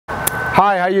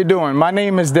Hi, how you doing? My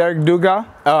name is Derek Duga.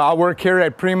 I work here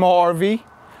at Primeaux RV,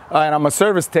 and I'm a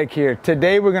service tech here.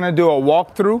 Today we're going to do a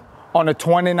walkthrough on a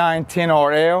 2910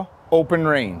 RL open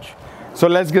range. So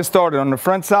let's get started. On the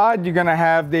front side, you're going to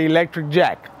have the electric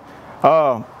jack.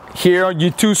 Here are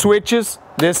your two switches.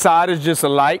 This side is just a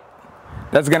light.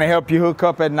 That's going to help you hook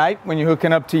up at night when you're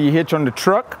hooking up to your hitch on the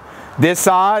truck. This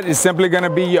side is simply going to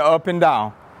be your up and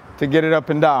down, to get it up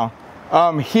and down.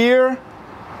 Here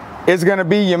is going to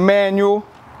be your manual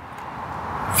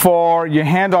for your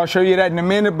handle. I'll show you that in a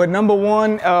minute. But number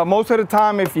one, most of the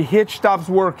time if your hitch stops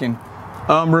working,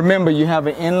 remember you have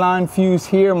an inline fuse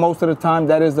here. Most of the time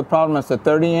that is the problem. That's a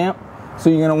 30 amp.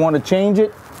 So you're going to want to change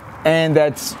it, and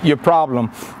that's your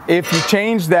problem. If you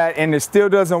change that and it still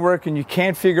doesn't work and you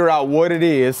can't figure out what it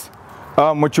is,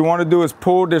 what you want to do is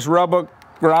pull this rubber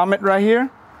grommet right here.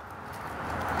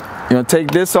 You're going to take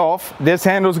this off. This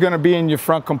handle is going to be in your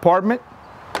front compartment.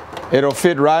 It'll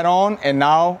fit right on, and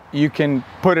now you can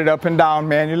put it up and down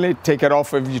manually, take it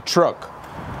off of your truck.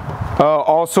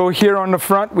 Also here on the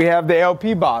front, we have the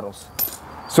LP bottles.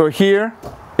 So here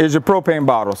is your propane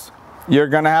bottles. You're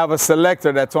gonna have a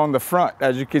selector that's on the front.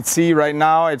 As you can see right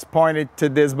now, it's pointed to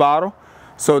this bottle.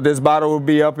 So this bottle will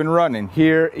be up and running.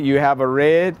 Here you have a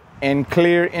red and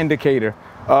clear indicator.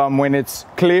 When it's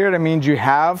clear, that means you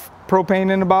have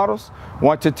propane in the bottles.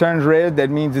 Once it turns red,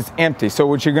 that means it's empty. So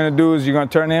what you're gonna do is you're gonna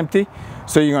turn empty.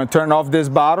 So you're gonna turn off this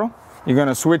bottle. You're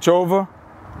gonna switch over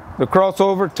the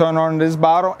crossover, turn on this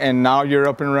bottle, and now you're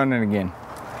up and running again.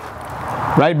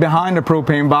 Right behind the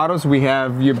propane bottles, we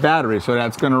have your battery. So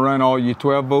that's gonna run all your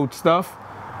 12-volt stuff.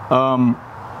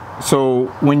 So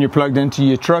when you're plugged into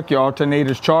your truck, your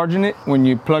alternator's charging it. When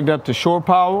you're plugged up to shore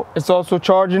power, it's also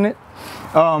charging it.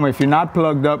 If you're not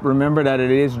plugged up, remember that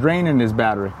it is draining this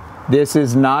battery. This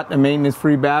is not a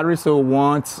maintenance-free battery, so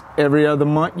once every other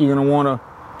month, you're gonna wanna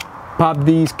pop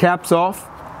these caps off,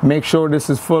 make sure this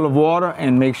is full of water,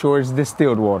 and make sure it's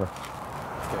distilled water.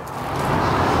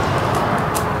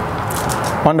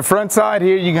 On the front side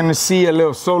here, you're gonna see a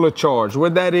little solar charge.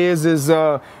 What that is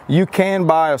you can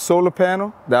buy a solar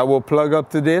panel that will plug up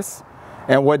to this.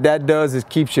 And what that does is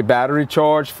keeps your battery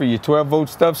charged for your 12-volt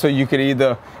stuff. So you could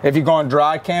either, if you're going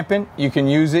dry camping, you can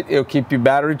use it. It'll keep your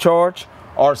battery charged.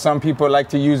 Or some people like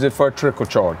to use it for a trickle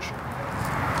charge.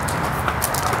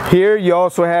 Here you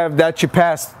also have that you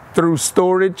pass through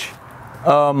storage.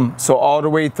 So all the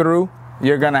way through,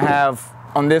 you're gonna have,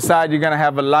 on this side, you're gonna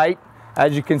have a light.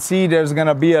 As you can see, there's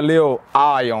gonna be a little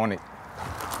eye on it.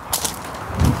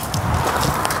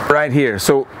 Right here.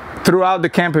 So throughout the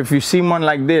camp, if you see one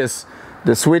like this,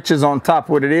 the switch is on top.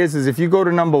 What it is if you go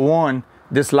to number 1,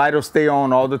 this light will stay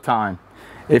on all the time.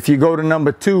 If you go to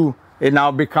number 2, it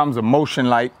now becomes a motion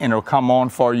light, and it'll come on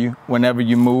for you whenever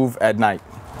you move at night.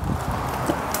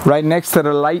 Right next to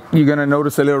the light, you're gonna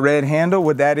notice a little red handle.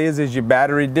 What that is your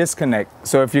battery disconnect.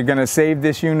 So if you're gonna save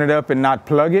this unit up and not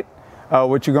plug it,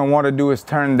 what you're gonna wanna do is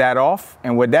turn that off.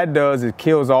 And what that does, it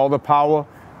kills all the power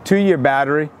to your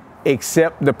battery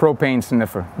except the propane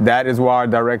sniffer. That is wired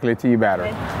directly to your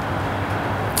battery.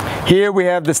 Here we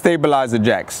have the stabilizer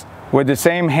jacks with the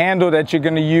same handle that you're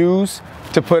gonna use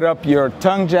to put up your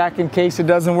tongue jack in case it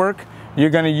doesn't work.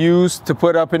 You're gonna use to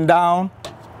put up and down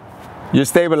your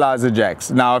stabilizer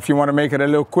jacks. Now, if you wanna make it a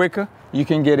little quicker, you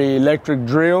can get an electric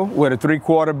drill with a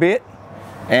 3/4 bit,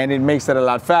 and it makes it a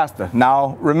lot faster.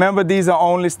 Now, remember, these are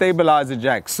only stabilizer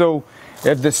jacks. So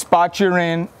if the spot you're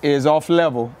in is off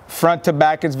level, front to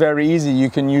back, it's very easy. You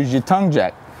can use your tongue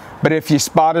jack. But if your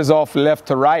spot is off left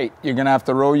to right, you're gonna have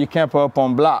to roll your camper up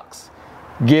on blocks.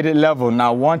 Get it level.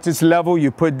 Now, once it's level,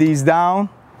 you put these down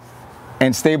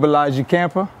and stabilize your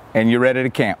camper, and you're ready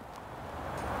to camp.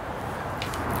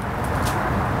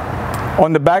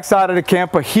 On the back side of the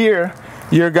camper here,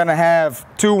 you're gonna have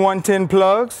two 110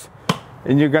 plugs,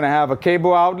 and you're gonna have a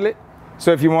cable outlet.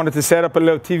 So if you wanted to set up a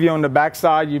little TV on the back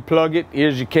side, you plug it,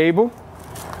 here's your cable.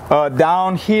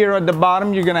 Down here at the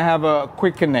bottom, you're gonna have a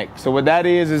quick connect. So what that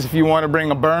is if you wanna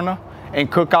bring a burner and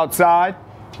cook outside,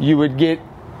 you would get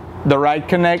the right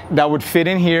connect that would fit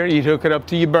in here. You'd hook it up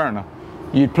to your burner.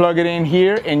 You'd plug it in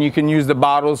here, and you can use the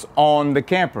bottles on the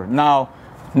camper. Now,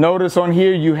 notice on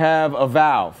here you have a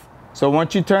valve. So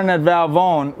once you turn that valve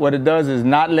on, what it does is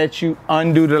not let you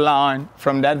undo the line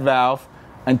from that valve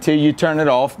until you turn it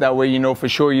off. That way you know for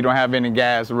sure you don't have any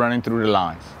gas running through the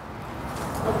lines.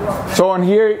 So on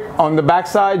here, on the back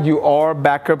side, you are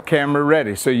backup camera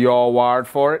ready. So you're all wired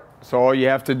for it. So all you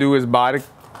have to do is buy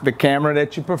the camera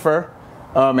that you prefer.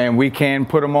 And we can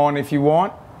put them on if you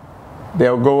want.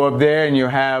 They'll go up there,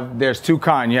 and there's two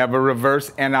kinds. You have a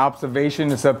reverse and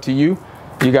observation. It's up to you.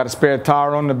 You got a spare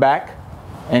tire on the back.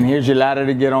 And here's your ladder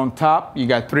to get on top. You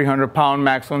got 300-pound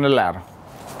max on the ladder.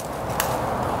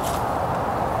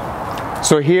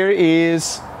 So here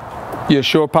is your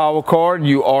shore power cord.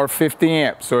 You are 50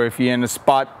 amp. So if you're in a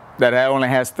spot that only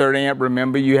has 30 amp,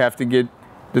 remember you have to get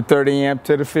the 30 amp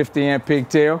to the 50 amp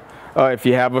pigtail. If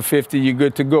you have a 50, you're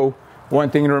good to go. One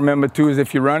thing to remember too is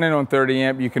if you're running on 30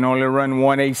 amp, you can only run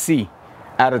one AC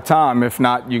at a time. If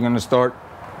not, you're gonna start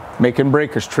making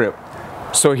breakers trip.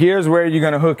 So here's where you're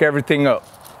gonna hook everything up.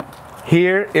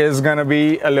 Here is gonna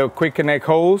be a little quick connect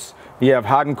hose. You have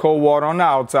hot and cold water on the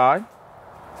outside.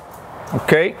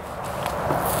 Okay.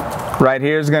 Right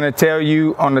here is gonna tell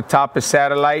you on the top is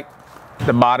satellite,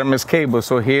 the bottom is cable.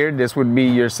 So here, this would be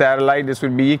your satellite, this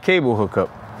would be your cable hookup.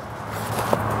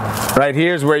 Right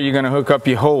here is where you're gonna hook up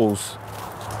your hose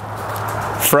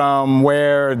from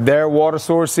where their water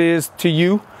source is to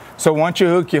you. So once you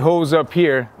hook your hose up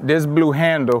here, this blue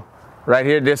handle right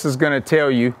here, this is gonna tell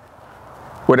you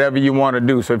whatever you want to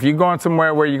do. So if you're going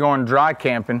somewhere where you're going dry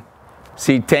camping,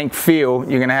 see tank fill,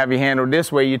 you're gonna have your handle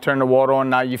this way, you turn the water on,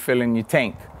 now you're filling your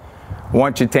tank.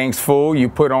 Once your tank's full, you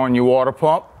put on your water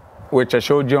pump, which I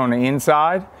showed you on the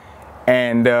inside,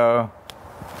 and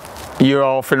you're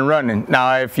off and running.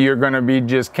 Now if you're gonna be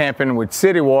just camping with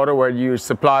city water where you're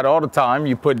supplied all the time,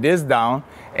 you put this down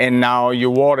and now your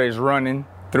water is running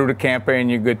through the camper and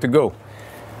you're good to go.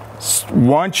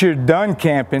 Once you're done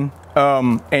camping,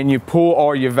 and you pull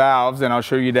all your valves, and I'll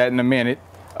show you that in a minute,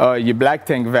 your black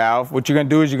tank valve, what you're gonna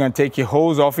do is you're gonna take your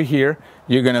hose off of here,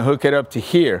 you're gonna hook it up to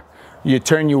here. You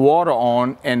turn your water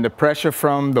on, and the pressure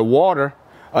from the water,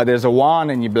 there's a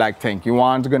wand in your black tank. Your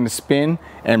wand's gonna spin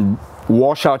and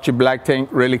wash out your black tank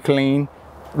really clean,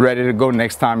 ready to go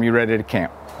next time you're ready to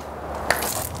camp.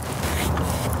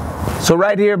 So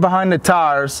right here behind the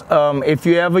tires, if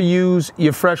you ever use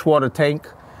your freshwater tank,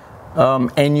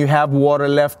 and you have water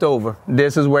left over,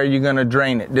 this is where you're gonna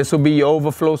drain it. This will be your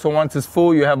overflow, so once it's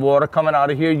full, you have water coming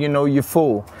out of here, you know you're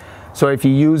full. So if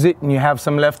you use it and you have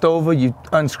some left over, you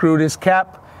unscrew this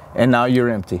cap and now you're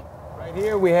empty. Right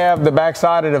here we have the back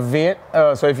side of the vent.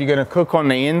 So if you're gonna cook on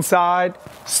the inside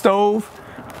stove,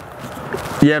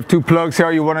 you have two plugs here.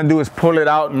 All you wanna do is pull it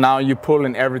out, and now you're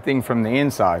pulling everything from the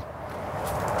inside.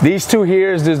 These two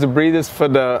here is just the breathers for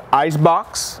the ice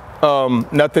box.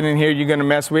 Nothing in here you're gonna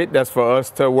mess with. That's for us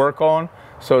to work on,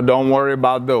 so don't worry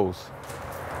about those.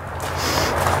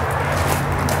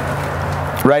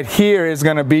 Right here is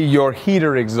gonna be your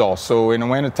heater exhaust. So in the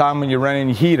winter time when you're running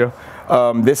your heater,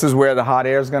 this is where the hot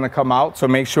air is gonna come out. So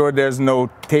make sure there's no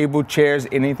table, chairs,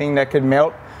 anything that could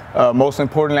melt. Most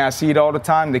importantly, I see it all the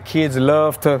time, the kids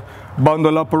love to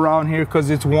bundle up around here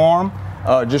because it's warm.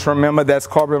 Just remember that's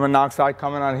carbon monoxide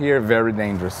coming out here, very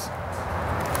dangerous.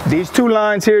 These two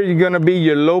lines here are gonna be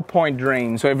your low point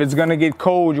drain. So if it's gonna get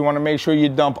cold, you wanna make sure you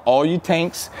dump all your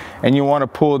tanks and you wanna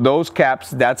pull those caps,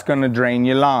 that's gonna drain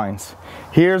your lines.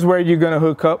 Here's where you're gonna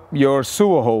hook up your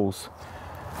sewer hose.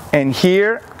 And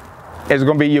here is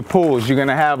gonna be your pulls. You're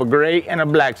gonna have a gray and a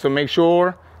black. So make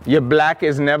sure your black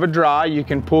is never dry. You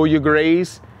can pull your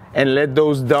grays and let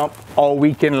those dump all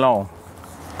weekend long.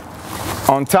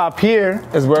 On top here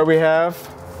is where we have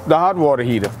the hot water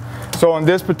heater. So on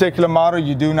this particular model,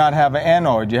 you do not have an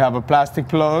anoid. You have a plastic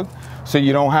plug, so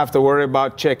you don't have to worry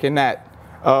about checking that.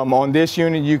 On this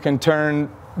unit, you can turn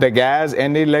the gas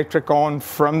and the electric on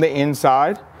from the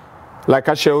inside, like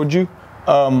I showed you.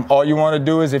 All you want to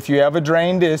do is if you ever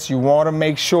drain this, you want to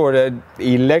make sure that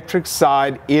the electric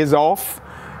side is off.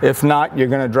 If not, you're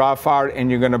going to dry fire it and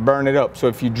you're going to burn it up. So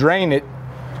if you drain it,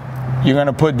 you're going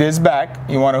to put this back.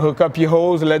 You want to hook up your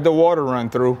hose, let the water run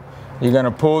through. You're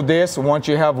gonna pull this. Once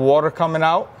you have water coming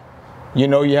out, you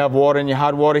know you have water in your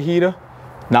hot water heater.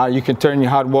 Now you can turn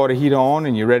your hot water heater on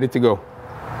and you're ready to go.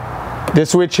 This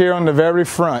switch here on the very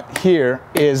front here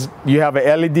is, you have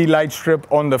a LED light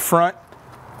strip on the front.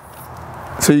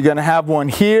 So you're gonna have one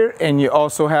here, and you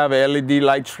also have a LED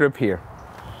light strip here.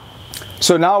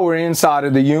 So now we're inside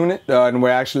of the unit, and we're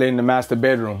actually in the master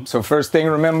bedroom. So first thing,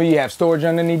 remember you have storage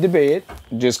underneath the bed.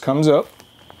 It just comes up.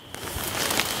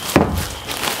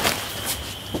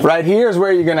 Right here is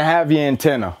where you're gonna have your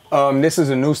antenna. This is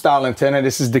a new style antenna.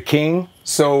 This is the King.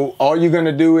 So all you're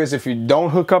gonna do is, if you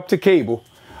don't hook up to cable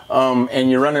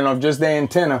and you're running off just the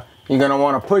antenna, you're gonna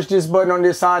wanna push this button on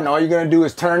this side, and all you're gonna do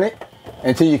is turn it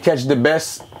until you catch the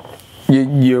best,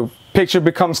 your picture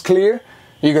becomes clear.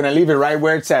 You're gonna leave it right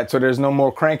where it's at, so there's no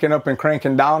more cranking up and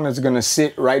cranking down. It's gonna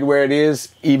sit right where it is,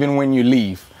 even when you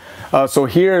leave. So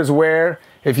here's where,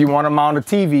 if you wanna mount a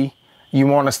TV, you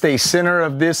want to stay center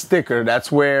of this sticker.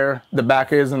 That's where the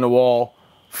back is in the wall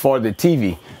for the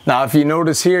TV. Now, if you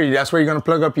notice here, that's where you're going to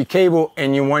plug up your cable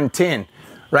and your 110.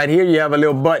 Right here, you have a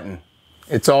little button.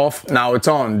 It's off, now it's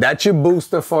on. That's your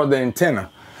booster for the antenna.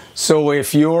 So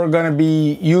if you're gonna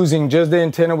be using just the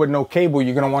antenna with no cable,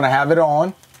 you're gonna wanna have it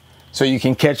on so you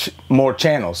can catch more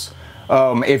channels.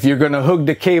 If you're gonna hook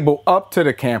the cable up to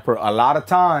the camper, a lot of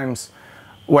times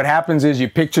what happens is your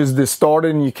picture's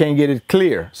distorted and you can't get it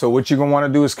clear. So what you're gonna wanna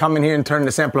do is come in here and turn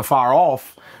this amplifier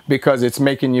off because it's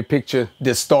making your picture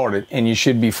distorted, and you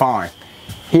should be fine.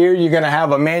 Here you're gonna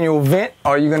have a manual vent.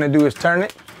 All you're gonna do is turn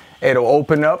it. It'll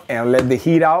open up and let the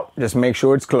heat out. Just make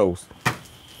sure it's closed.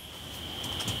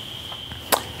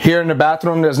 Here in the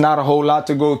bathroom, there's not a whole lot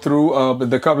to go through,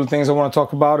 but the couple of things I want to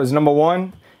talk about is, number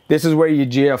one, this is where your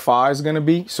GFI is going to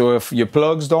be. So if your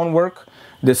plugs don't work,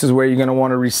 this is where you're going to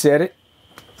want to reset it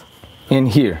in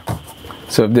here.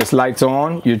 So if this light's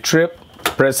on, you trip,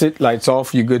 press it, lights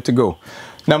off, you're good to go.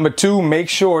 Number two, make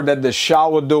sure that the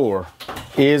shower door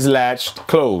is latched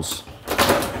closed.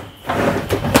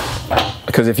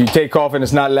 Because if you take off and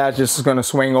it's not latched, this is going to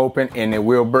swing open and it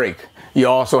will break. You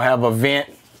also have a vent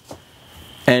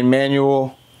and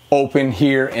manual open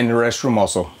here in the restroom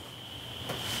also.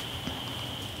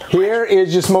 Here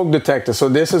is your smoke detector. So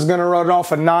this is gonna run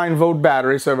off a 9-volt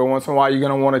battery. So every once in a while you're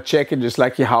gonna wanna check it, just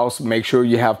like your house. Make sure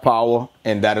you have power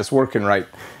and that it's working right.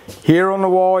 Here on the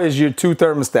wall is your 2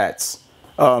 thermostats.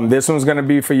 This one's gonna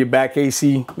be for your back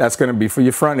AC. That's gonna be for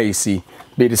your front AC.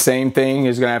 Be the same thing.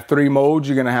 It's gonna have 3 modes.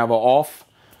 You're gonna have an off,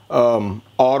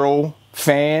 auto,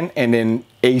 fan, and then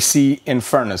AC and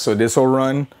furnace. So this will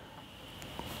run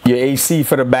your AC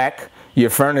for the back. Your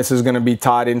furnace is going to be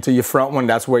tied into your front one.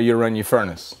 That's where you run your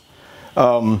furnace.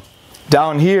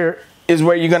 Down here is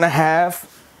where you're going to have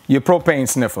your propane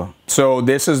sniffer. So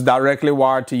this is directly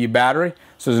wired to your battery.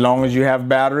 So as long as you have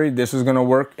battery, this is going to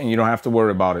work and you don't have to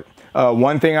worry about it.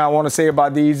 One thing I want to say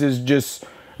about these is just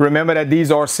remember that these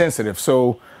are sensitive.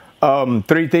 So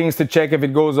 3 things to check if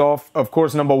it goes off. Of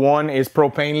course, number 1 is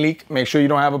propane leak. Make sure you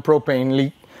don't have a propane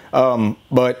leak.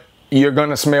 But you're going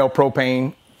to smell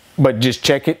propane, but just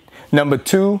check it. Number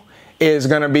 2 is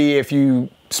going to be if you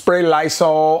spray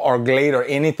Lysol or Glade or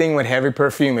anything with heavy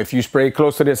perfume. If you spray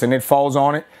close to this and it falls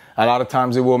on it, a lot of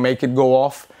times it will make it go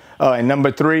off. And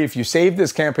number 3, if you save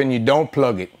this camper and you don't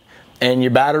plug it and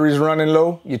your battery's running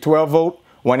low, your 12 volt,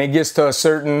 when it gets to a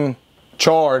certain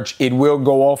charge, it will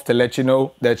go off to let you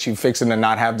know that you're fixing to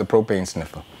not have the propane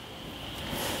sniffer.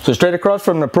 So straight across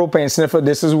from the propane sniffer,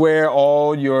 this is where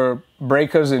all your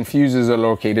breakers and fuses are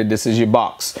located. This is your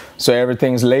box. So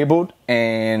everything's labeled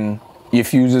and your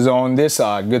fuses are on this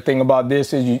side. Good thing about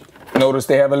this is you notice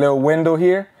they have a little window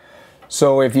here.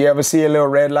 So if you ever see a little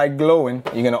red light glowing,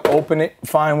 you're gonna open it,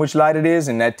 find which light it is,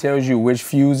 and that tells you which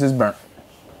fuse is burnt.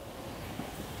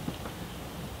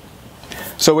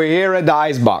 So we're here at the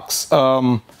ice box.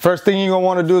 First thing you're gonna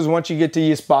wanna do is once you get to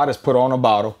your spot is put on a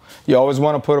bottle. You always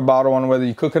wanna put a bottle on whether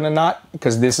you're cooking or not,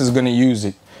 because this is gonna use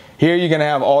it. Here you're gonna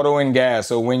have auto and gas.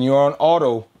 So when you're on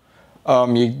auto,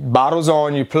 your bottle's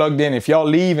on, you're plugged in. If y'all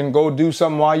leave and go do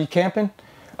something while you're camping,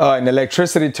 and the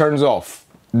electricity turns off,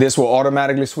 this will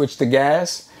automatically switch to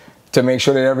gas to make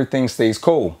sure that everything stays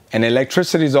cold. And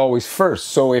electricity is always first.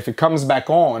 So if it comes back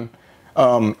on,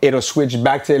 it'll switch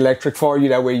back to electric for you.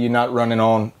 That way you're not running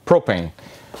on propane.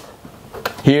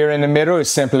 Here in the middle is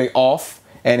simply off.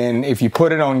 And then if you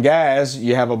put it on gas,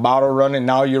 you have a bottle running.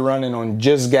 Now you're running on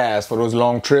just gas for those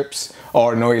long trips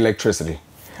or no electricity.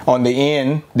 On the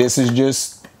end, this is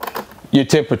just your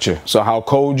temperature. So how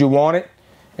cold you want it,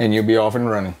 and you'll be off and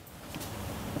running.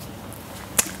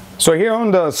 So here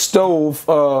on the stove,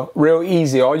 real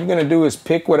easy. All you're gonna do is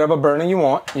pick whatever burner you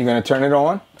want. You're gonna turn it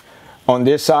on. On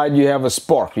this side, you have a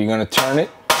spark. You're gonna turn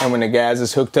it, and when the gas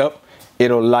is hooked up,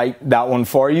 it'll light that one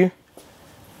for you,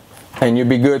 and you'll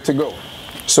be good to go.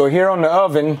 So here on the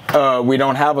oven, we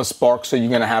don't have a spark, so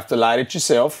you're gonna have to light it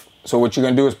yourself. So what you're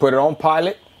gonna do is put it on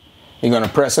pilot. You're gonna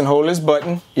press and hold this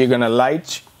button. You're gonna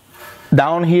light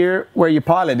down here where your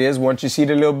pilot is. Once you see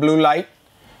the little blue light,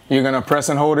 you're gonna press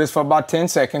and hold this for about 10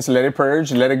 seconds, let it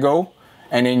purge, let it go,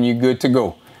 and then you're good to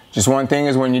go. Just one thing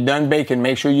is when you're done baking,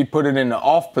 make sure you put it in the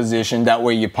off position. That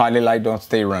way your pilot light don't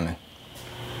stay running.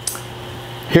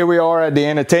 Here we are at the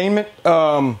entertainment.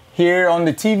 Here on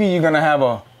the TV, you're gonna have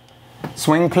a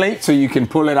swing plate so you can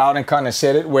pull it out and kind of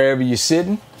set it wherever you're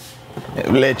sitting.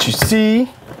 It'll let you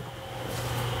see.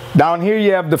 Down here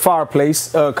you have the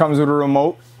fireplace, comes with a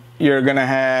remote. You're gonna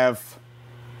have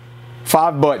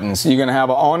 5 buttons. You're gonna have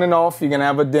an on and off, you're gonna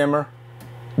have a dimmer,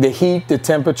 the heat, the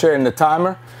temperature, and the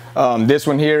timer. This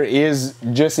one here is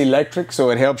just electric, so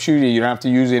it helps you. You don't have to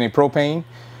use any propane.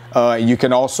 You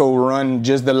can also run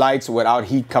just the lights without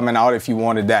heat coming out if you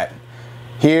wanted that.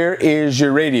 Here is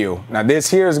your radio. Now this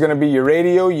here is gonna be your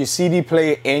radio, your CD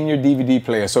player, and your DVD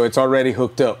player, so it's already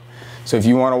hooked up. So if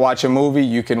you want to watch a movie,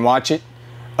 you can watch it.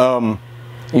 You're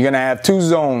gonna have two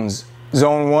zones.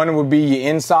 Zone 1 would be your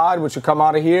inside, which will come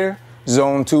out of here.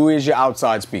 Zone 2 is your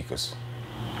outside speakers.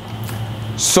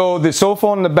 So the sofa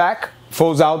on the back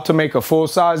folds out to make a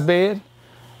full-size bed.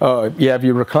 You have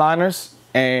your recliners,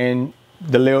 and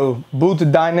the little booth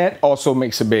dinette also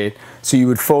makes a bed. So you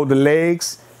would fold the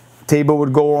legs, table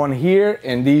would go on here,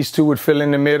 and these two would fill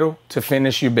in the middle to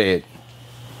finish your bed.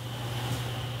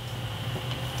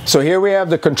 So here we have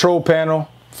the control panel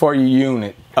for your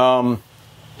unit.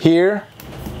 Here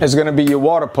is going to be your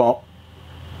water pump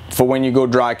for when you go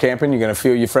dry camping. You're going to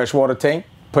fill your freshwater tank,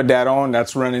 put that on,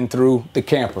 that's running through the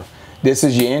camper. This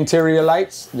is your interior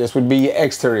lights. This would be your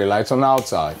exterior lights on the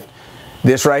outside.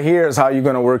 This right here is how you're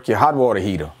going to work your hot water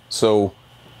heater. So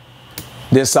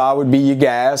this side would be your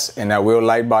gas, and that will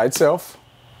light by itself.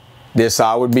 This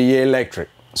side would be your electric.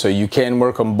 So you can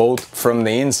work them both from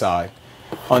the inside.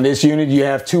 On this unit, you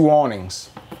have two awnings.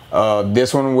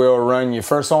 This one will run your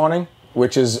first awning,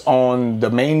 which is on the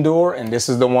main door, and this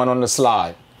is the one on the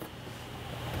slide.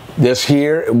 This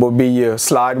here will be your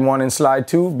slide 1 and slide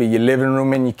 2, be your living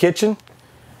room and your kitchen.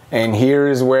 And here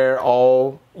is where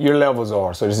all your levels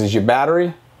are. So this is your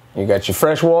battery, you got your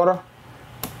fresh water,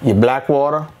 your black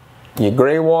water, your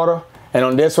gray water. And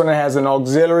on this one, it has an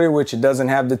auxiliary, which it doesn't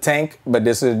have the tank, but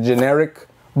this is a generic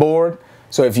board.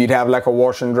 So if you'd have like a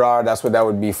washer and dryer, that's what that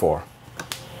would be for.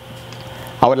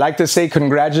 I would like to say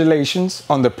congratulations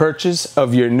on the purchase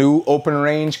of your new open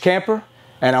range camper,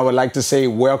 and I would like to say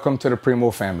welcome to the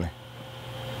Primeaux family.